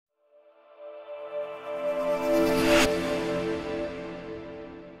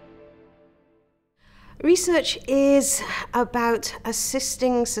Research is about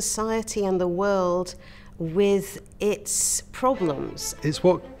assisting society and the world with its problems. It's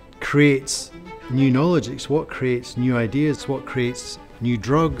what creates new knowledge, it's what creates new ideas, what creates new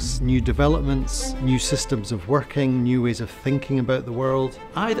drugs, new developments, new systems of working, new ways of thinking about the world.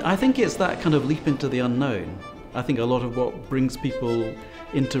 I think it's that kind of leap into the unknown. I think a lot of what brings people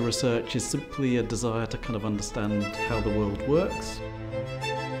into research is simply a desire to kind of understand how the world works.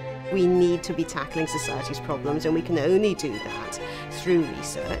 We need to be tackling society's problems, and we can only do that through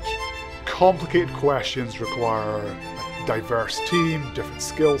research. Complicated questions require a diverse team, different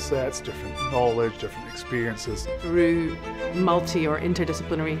skill sets, different knowledge, different experiences. Through multi or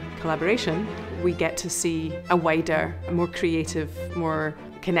interdisciplinary collaboration, we get to see a wider, a more creative, more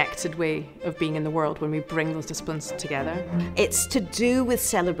connected way of being in the world when we bring those disciplines together. It's to do with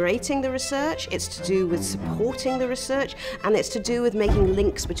celebrating the research, it's to do with supporting the research, and it's to do with making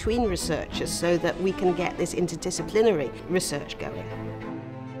links between researchers so that we can get this interdisciplinary research going.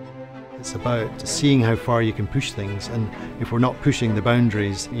 It's about seeing how far you can push things, and if we're not pushing the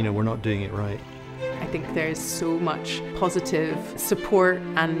boundaries, we're not doing it right. I think there's so much positive support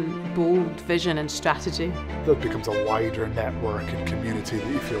and bold vision and strategy. That becomes a wider network and community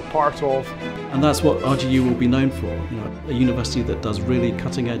that you feel part of. And that's what RGU will be known for, a university that does really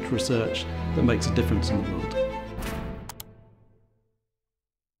cutting edge research that makes a difference in the world.